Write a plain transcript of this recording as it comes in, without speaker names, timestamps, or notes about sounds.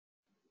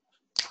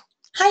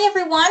Hi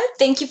everyone,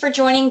 thank you for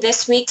joining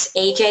this week's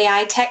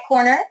AJI Tech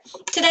Corner.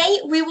 Today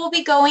we will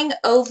be going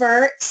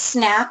over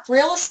SnApp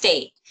Real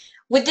Estate.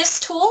 With this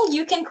tool,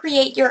 you can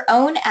create your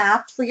own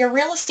app for your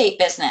real estate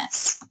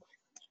business.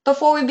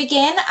 Before we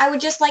begin, I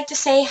would just like to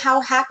say how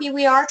happy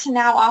we are to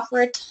now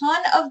offer a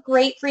ton of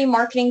great free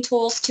marketing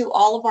tools to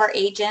all of our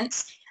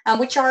agents,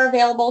 which are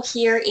available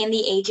here in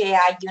the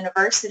AJI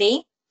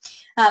University.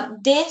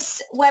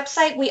 This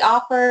website, we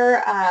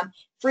offer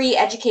free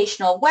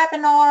educational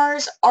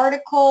webinars,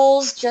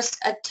 articles, just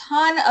a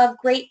ton of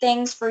great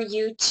things for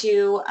you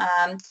to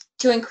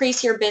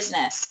increase your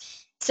business.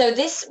 So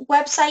this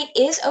website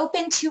is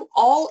open to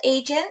all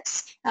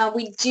agents.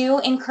 We do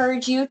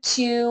encourage you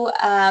to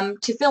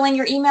fill in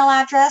your email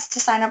address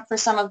to sign up for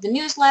some of the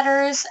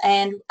newsletters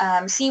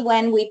and see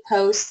when we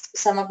post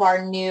some of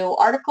our new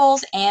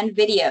articles and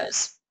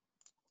videos.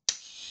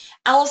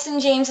 Allison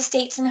James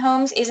Estates and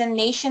Homes is a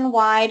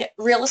nationwide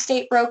real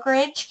estate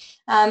brokerage,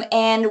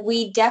 and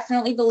we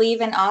definitely believe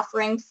in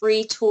offering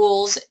free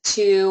tools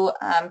to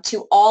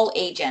all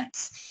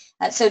agents.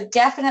 So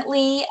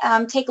definitely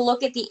take a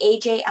look at the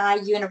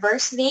AJI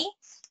University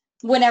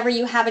whenever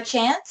you have a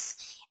chance.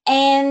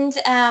 And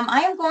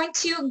I am going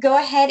to go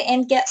ahead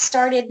and get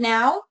started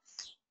now.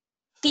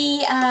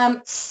 The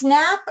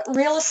SnApp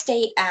Real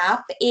Estate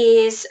app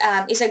is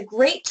a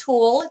great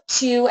tool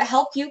to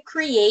help you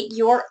create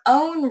your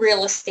own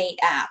real estate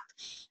app.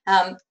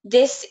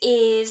 This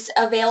is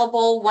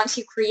available once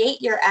you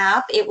create your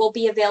app. It will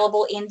be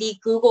available in the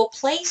Google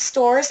Play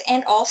stores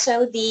and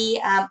also the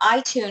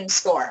iTunes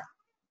store.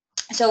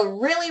 So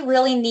really,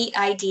 really neat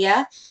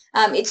idea.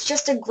 It's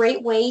just a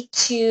great way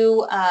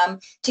to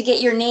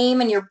get your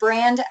name and your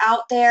brand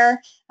out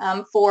there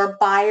for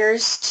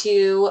buyers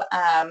to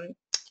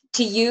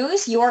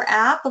use your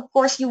app. Of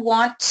course, you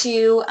want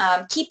to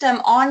keep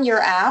them on your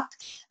app.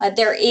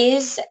 There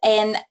is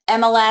an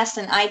MLS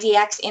and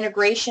IDX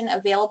integration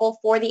available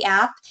for the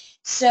app.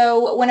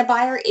 So when a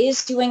buyer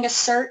is doing a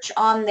search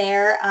on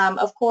there,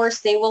 of course,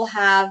 they will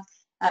have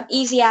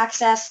easy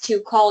access to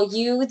call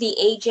you, the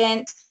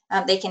agent.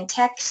 They can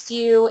text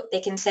you, they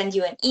can send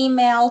you an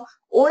email,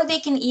 or they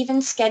can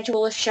even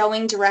schedule a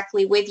showing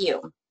directly with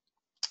you.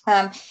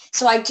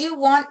 So I do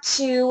want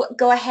to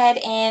go ahead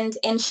and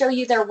show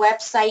you their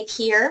website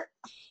here.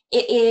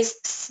 It is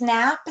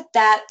SnApp,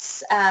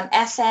 that's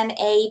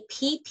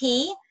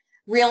S-N-A-P-P,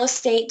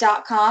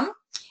 realestate.com.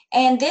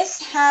 And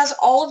this has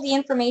all of the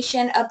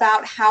information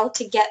about how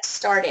to get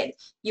started.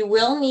 You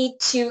will need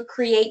to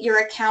create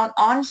your account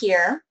on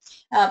here.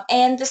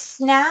 And the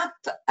SnApp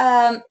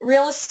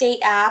Real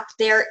Estate app,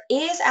 there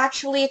is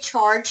actually a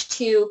charge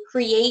to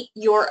create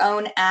your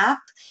own app.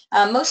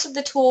 Most of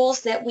the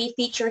tools that we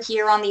feature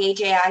here on the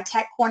AJI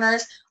Tech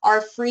Corners are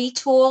free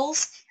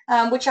tools,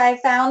 which I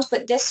found,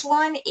 but this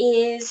one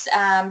is,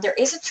 there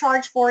is a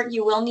charge for it.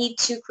 You will need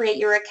to create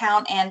your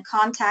account and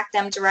contact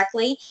them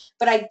directly,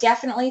 but I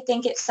definitely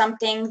think it's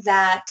something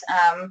that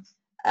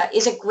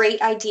is a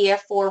great idea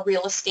for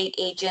real estate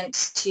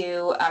agents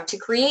to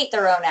create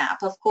their own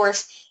app. Of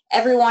course,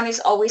 everyone is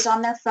always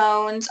on their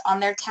phones, on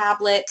their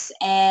tablets,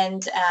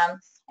 and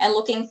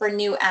looking for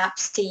new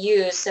apps to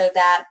use, so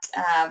that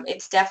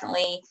it's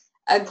definitely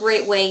a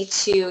great way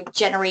to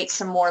generate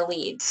some more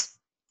leads.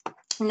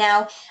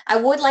 Now, I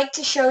would like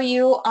to show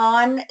you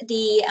on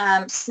the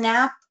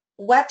SnApp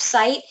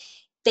website,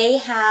 they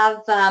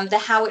have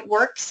the How It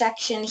Works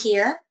section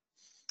here.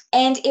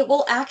 And it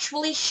will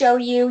actually show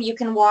you, you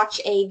can watch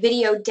a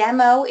video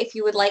demo if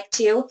you would like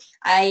to.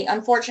 I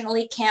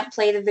unfortunately can't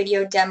play the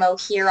video demo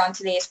here on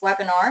today's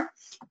webinar,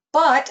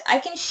 but I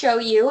can show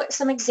you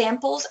some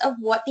examples of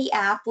what the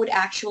app would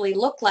actually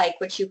look like,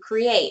 which you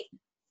create.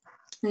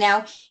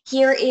 Now,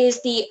 here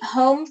is the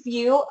home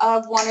view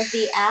of one of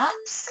the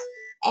apps,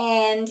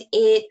 and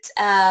it,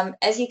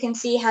 as you can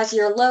see, has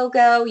your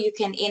logo. You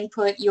can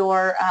input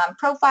your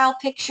profile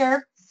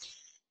picture.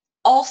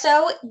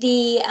 Also,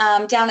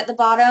 down at the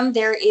bottom,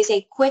 there is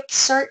a quick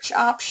search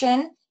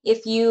option.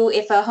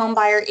 If a home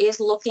buyer is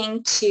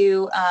looking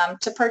to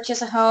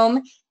purchase a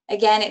home,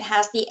 again, it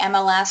has the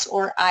MLS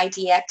or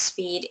IDX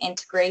feed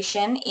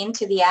integration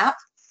into the app.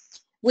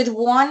 With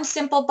one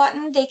simple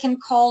button, they can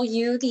call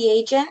you, the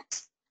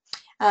agent.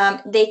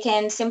 They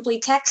can simply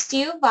text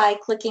you by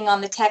clicking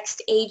on the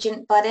text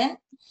agent button,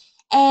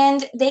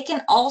 and they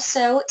can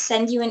also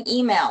send you an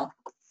email.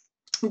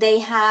 They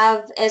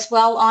have as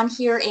well on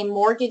here a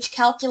mortgage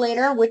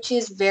calculator, which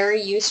is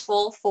very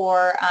useful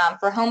for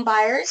home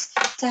buyers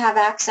to have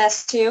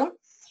access to.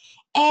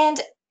 And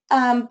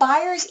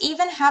buyers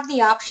even have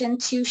the option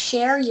to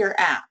share your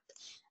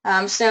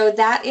app. So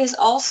that is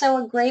also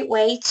a great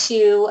way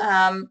to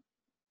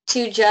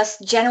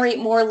just generate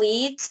more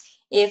leads.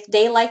 If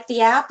they like the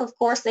app, of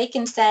course, they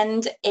can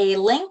send a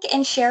link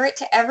and share it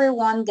to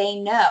everyone they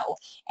know.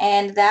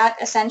 And that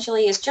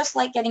essentially is just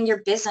like getting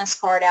your business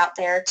card out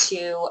there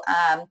to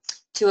a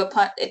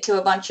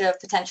bunch of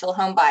potential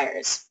home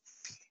buyers.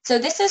 So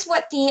this is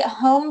what the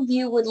home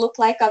view would look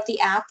like of the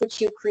app which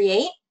you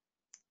create.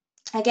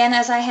 Again,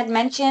 as I had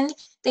mentioned,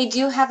 they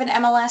do have an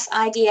MLS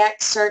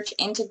IDX search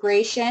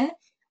integration,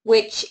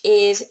 which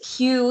is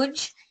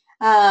huge.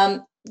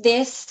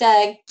 This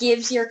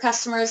gives your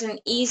customers an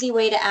easy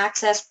way to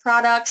access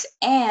products,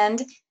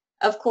 and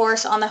of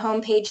course on the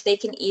home page they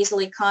can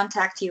easily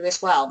contact you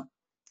as well.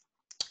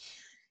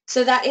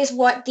 So that is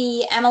what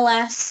the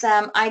MLS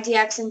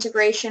IDX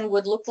integration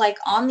would look like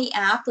on the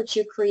app which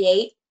you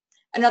create.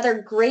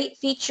 Another great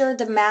feature,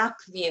 the map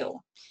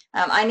view.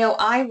 I know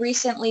I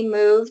recently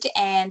moved,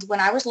 and when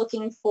I was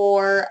looking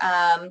for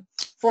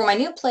my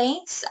new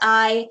place,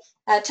 I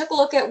took a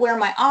look at where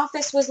my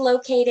office was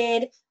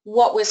located,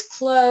 what was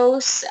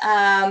close.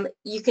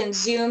 You can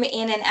zoom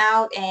in and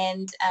out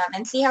and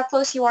see how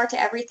close you are to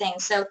everything.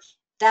 So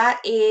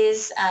that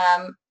is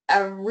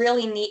a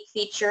really neat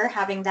feature,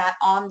 having that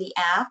on the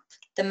app,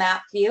 the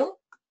map view.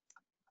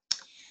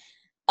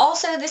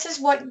 Also, this is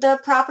what the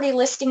property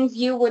listing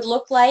view would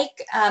look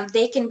like.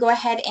 They can go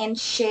ahead and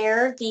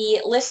share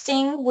the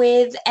listing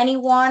with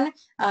anyone.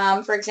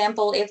 For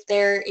example, if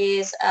there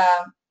is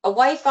a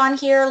wife on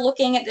here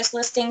looking at this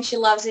listing, she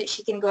loves it,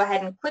 she can go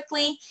ahead and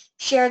quickly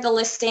share the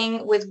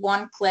listing with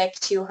one click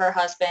to her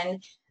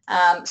husband.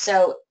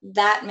 So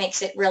that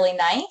makes it really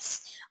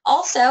nice.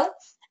 Also,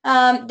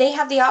 they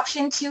have the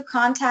option to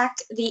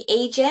contact the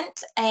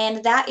agent,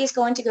 and that is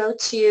going to go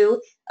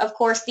to, of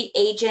course, the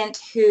agent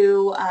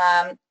whose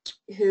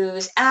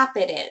app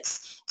it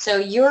is. So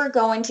you're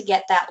going to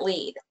get that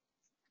lead.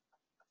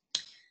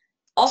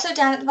 Also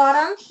down at the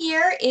bottom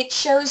here, it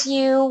shows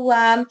you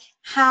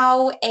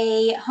how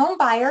a home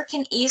buyer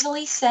can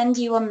easily send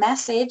you a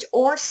message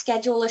or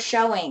schedule a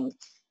showing.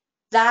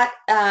 That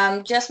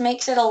just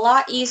makes it a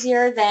lot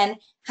easier than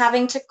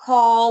having to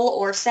call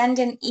or send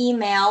an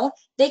email.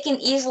 They can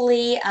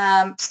easily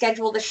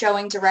schedule the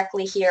showing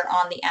directly here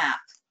on the app.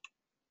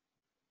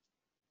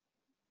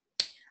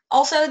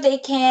 Also, they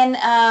can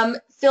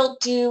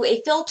do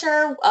a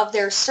filter of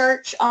their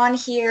search on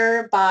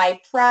here by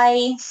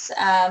price,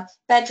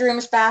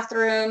 bedrooms,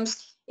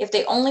 bathrooms. If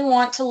they only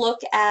want to look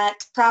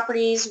at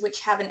properties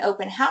which have an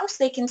open house,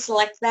 they can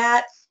select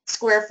that,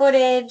 square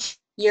footage,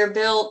 year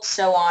built,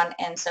 so on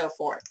and so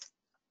forth.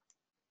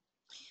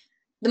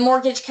 The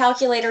mortgage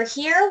calculator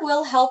here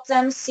will help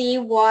them see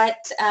what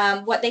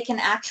they can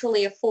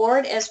actually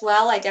afford as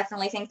well. I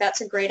definitely think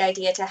that's a great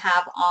idea to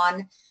have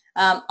on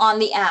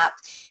the app.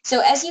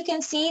 So as you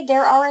can see,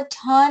 there are a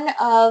ton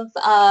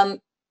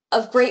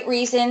of great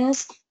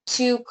reasons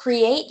to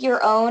create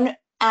your own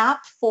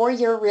app for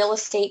your real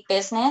estate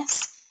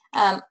business.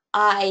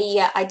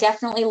 I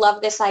definitely love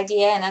this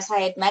idea, and as I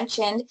had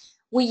mentioned,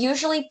 we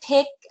usually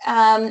pick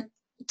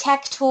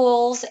tech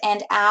tools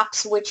and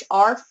apps which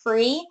are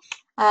free,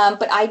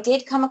 but I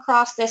did come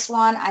across this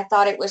one. I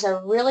thought it was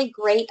a really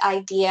great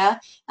idea,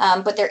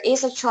 but there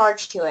is a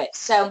charge to it.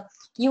 So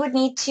you would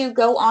need to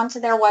go onto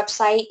their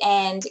website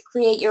and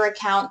create your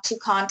account to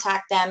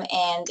contact them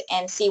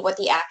and see what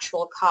the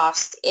actual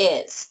cost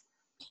is.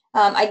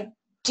 I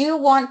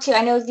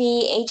know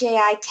the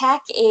AJI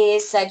Tech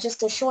is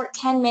just a short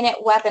 10-minute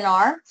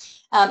webinar,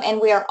 and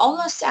we are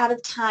almost out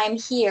of time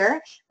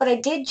here, but I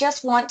did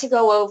just want to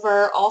go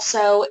over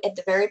also at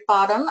the very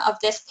bottom of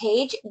this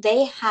page,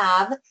 they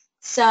have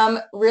some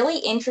really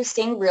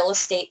interesting real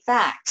estate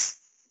facts.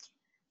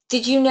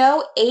 Did you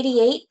know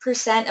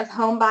 88% of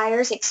home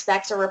buyers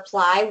expect a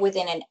reply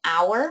within an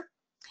hour?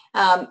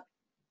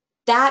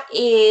 That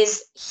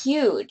is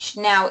huge.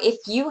 Now, if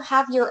you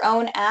have your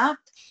own app,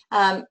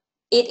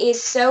 it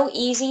is so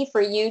easy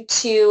for you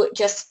to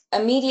just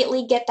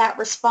immediately get that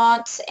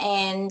response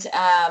and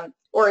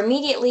or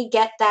immediately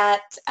get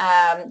that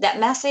that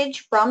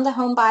message from the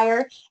home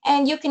buyer,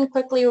 and you can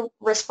quickly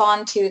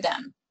respond to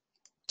them.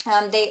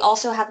 They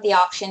also have the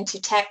option to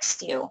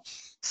text you.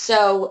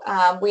 So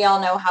we all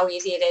know how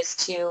easy it is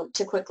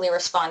to quickly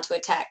respond to a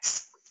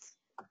text.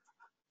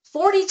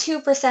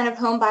 42% of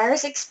home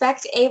buyers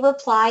expect a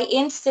reply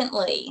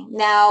instantly.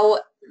 Now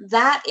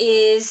that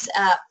is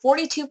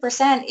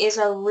 42% is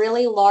a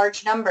really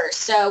large number.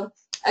 So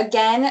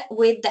again,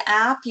 with the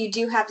app, you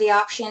do have the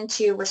option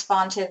to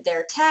respond to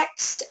their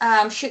text,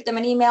 shoot them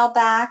an email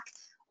back,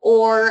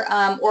 or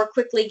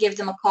quickly give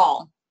them a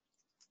call.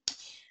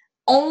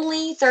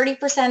 Only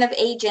 30% of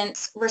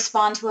agents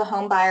respond to a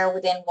home buyer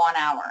within 1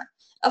 hour.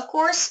 Of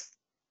course,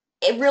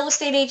 real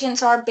estate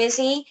agents are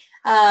busy,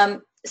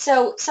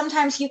 so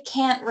sometimes you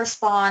can't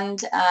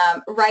respond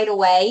right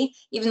away,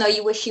 even though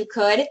you wish you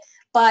could,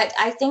 but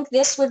I think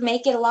this would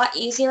make it a lot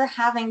easier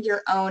having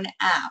your own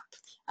app.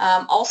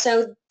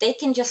 Also, they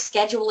can just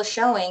schedule a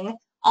showing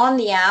on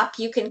the app.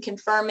 You can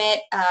confirm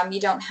it. You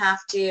don't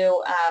have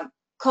to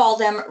call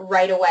them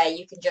right away.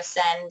 You can just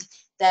send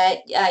that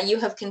you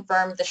have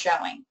confirmed the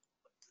showing.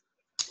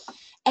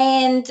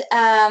 And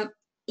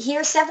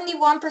here,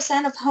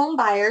 71% of home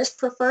buyers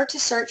prefer to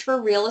search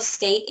for real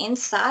estate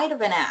inside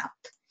of an app.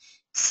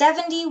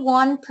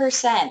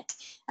 71%.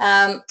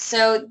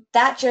 So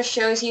that just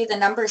shows you the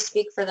numbers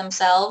speak for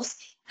themselves.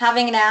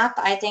 Having an app,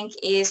 I think,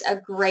 is a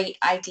great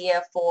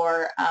idea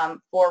for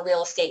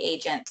real estate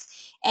agents.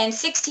 And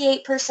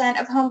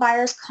 68% of home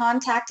buyers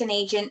contact an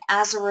agent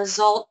as a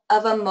result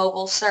of a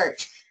mobile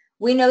search.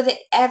 We know that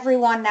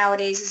everyone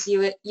nowadays is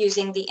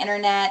using the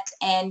internet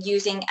and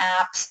using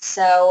apps,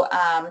 so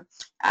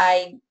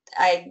I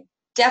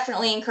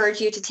definitely encourage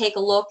you to take a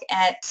look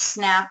at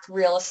SnApp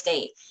Real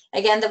Estate.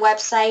 Again, the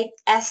website,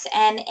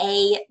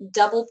 SnApp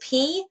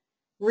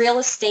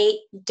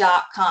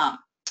realestate.com.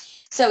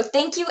 So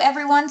thank you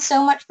everyone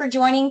so much for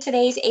joining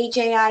today's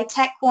AJI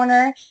Tech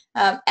Corner.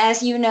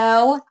 As you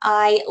know,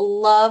 I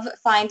love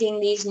finding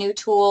these new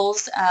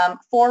tools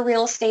for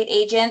real estate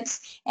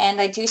agents, and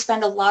I do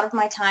spend a lot of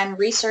my time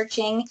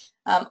researching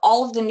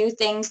all of the new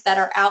things that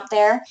are out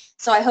there.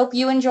 So I hope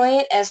you enjoy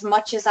it as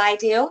much as I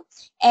do,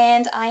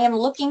 and I am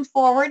looking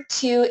forward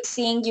to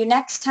seeing you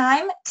next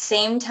time,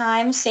 same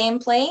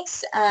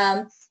place.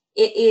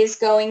 It is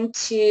going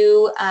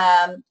to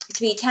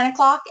be 10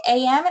 o'clock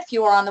a.m. if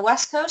you are on the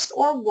West Coast,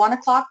 or 1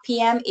 o'clock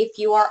p.m. if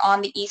you are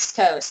on the East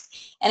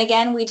Coast. And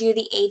again, we do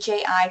the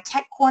AJI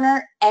Tech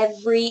Corner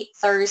every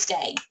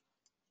Thursday.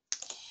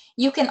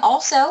 You can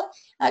also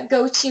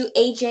go to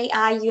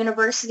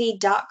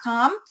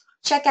ajiuniversity.com,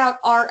 check out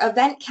our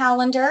event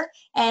calendar,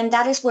 and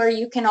that is where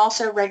you can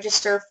also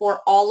register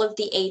for all of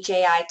the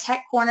AJI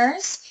Tech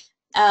Corners.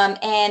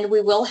 And we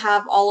will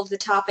have all of the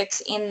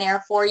topics in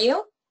there for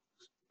you.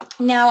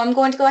 Now I'm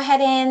going to go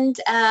ahead and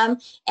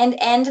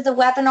end the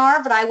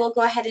webinar, but I will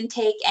go ahead and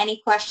take any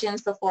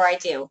questions before I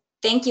do.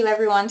 Thank you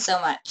everyone so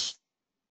much.